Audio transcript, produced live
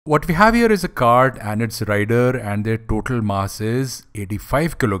What we have here is a cart and its rider, and their total mass is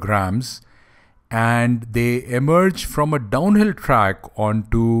 85 kilograms, and they emerge from a downhill track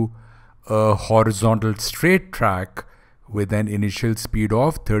onto a horizontal straight track with an initial speed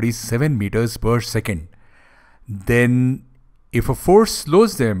of 37 meters per second. Then if a force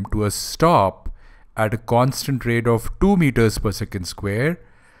slows them to a stop at a constant rate of 2 meters per second square,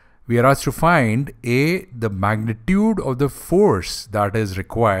 we are asked to find A, the magnitude of the force that is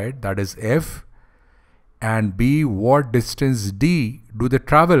required, that is F, and B, what distance D do they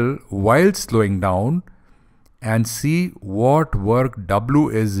travel while slowing down, and C, what work W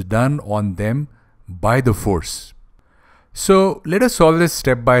is done on them by the force. So let us solve this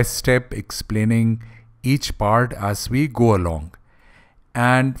step by step, explaining each part as we go along.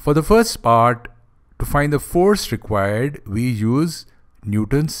 And for the first part, to find the force required, we use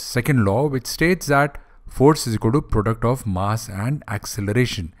Newton's second law, which states that force is equal to product of mass and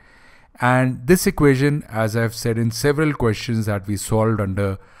acceleration. And this equation, as I've said in several questions that we solved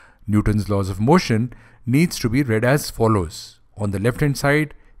under Newton's laws of motion, needs to be read as follows. On the left hand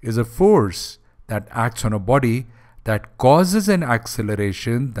side is a force that acts on a body that causes an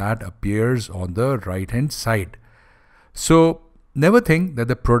acceleration that appears on the right hand side. So never think that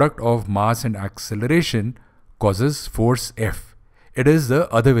the product of mass and acceleration causes force F. It is the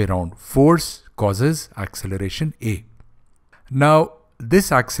other way around. Force causes acceleration A. Now,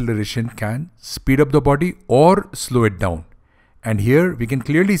 this acceleration can speed up the body or slow it down. And here we can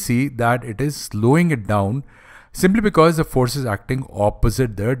clearly see that it is slowing it down simply because the force is acting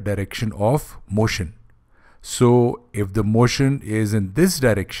opposite the direction of motion. So if the motion is in this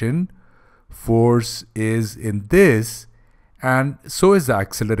direction, force is in this, and so is the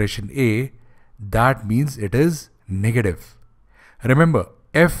acceleration A, that means it is negative. Remember,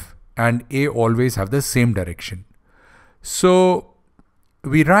 F and A always have the same direction. So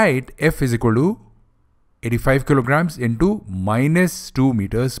we write F is equal to 85 kilograms into minus 2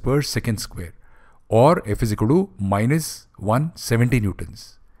 meters per second square, or F is equal to minus 170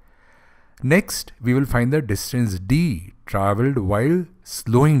 newtons. Next, we will find the distance D traveled while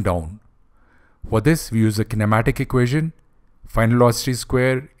slowing down. For this, we use the kinematic equation. Final velocity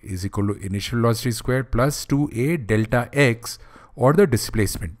square is equal to initial velocity square plus 2a delta x, or the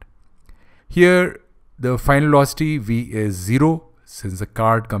displacement. Here the final velocity v is 0 since the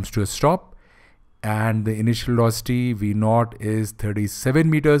cart comes to a stop, and the initial velocity v0 is 37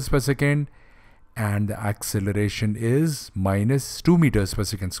 meters per second, and the acceleration is minus 2 meters per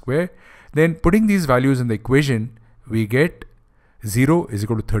second square. Then putting these values in the equation, we get 0 is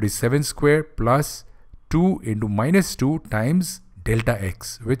equal to 37 square plus 2 into minus 2 times delta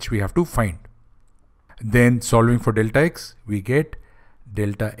x, which we have to find. Then solving for delta x, we get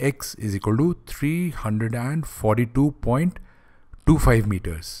delta x is equal to 342.25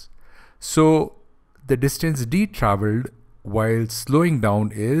 meters. So the distance D traveled while slowing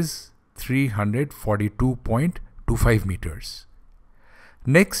down is 342.25 meters.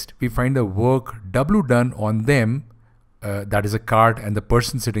 Next, we find the work W done on them, that is a cart and the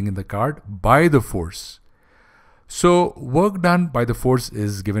person sitting in the cart, by the force. So work done by the force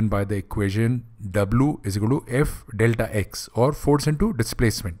is given by the equation W is equal to F delta x, or force into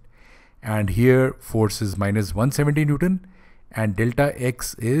displacement. And here force is minus 170 Newton and delta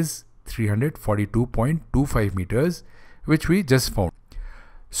x is 342.25 meters, which we just found.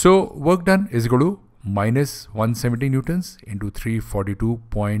 So work done is equal to minus 170 newtons into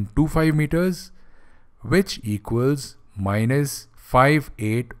 342.25 meters, which equals minus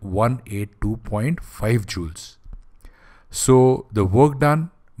 58182.5 joules. So the work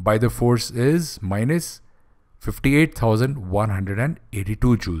done by the force is minus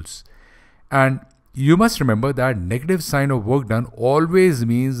 58,182 joules. And you must remember that negative sign of work done always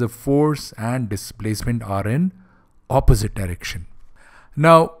means the force and displacement are in opposite direction.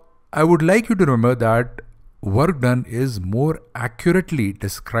 Now, I would like you to remember that work done is more accurately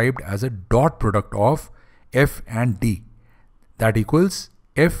described as a dot product of F and D. That equals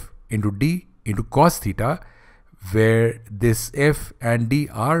F into D into cos theta, where this F and D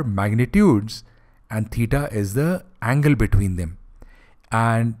are magnitudes and theta is the angle between them.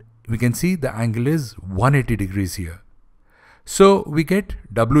 And we can see the angle is 180 degrees here. So we get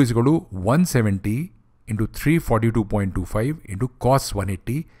W is equal to 170 into 342.25 into cos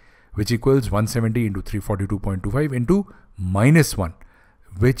 180, which equals 170 into 342.25 into minus 1,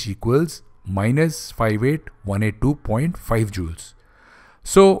 which equals minus 58182.5 joules.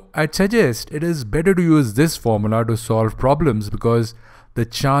 So I'd suggest it is better to use this formula to solve problems, because the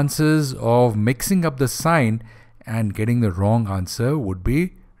chances of mixing up the sign and getting the wrong answer would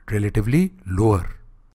be relatively lower.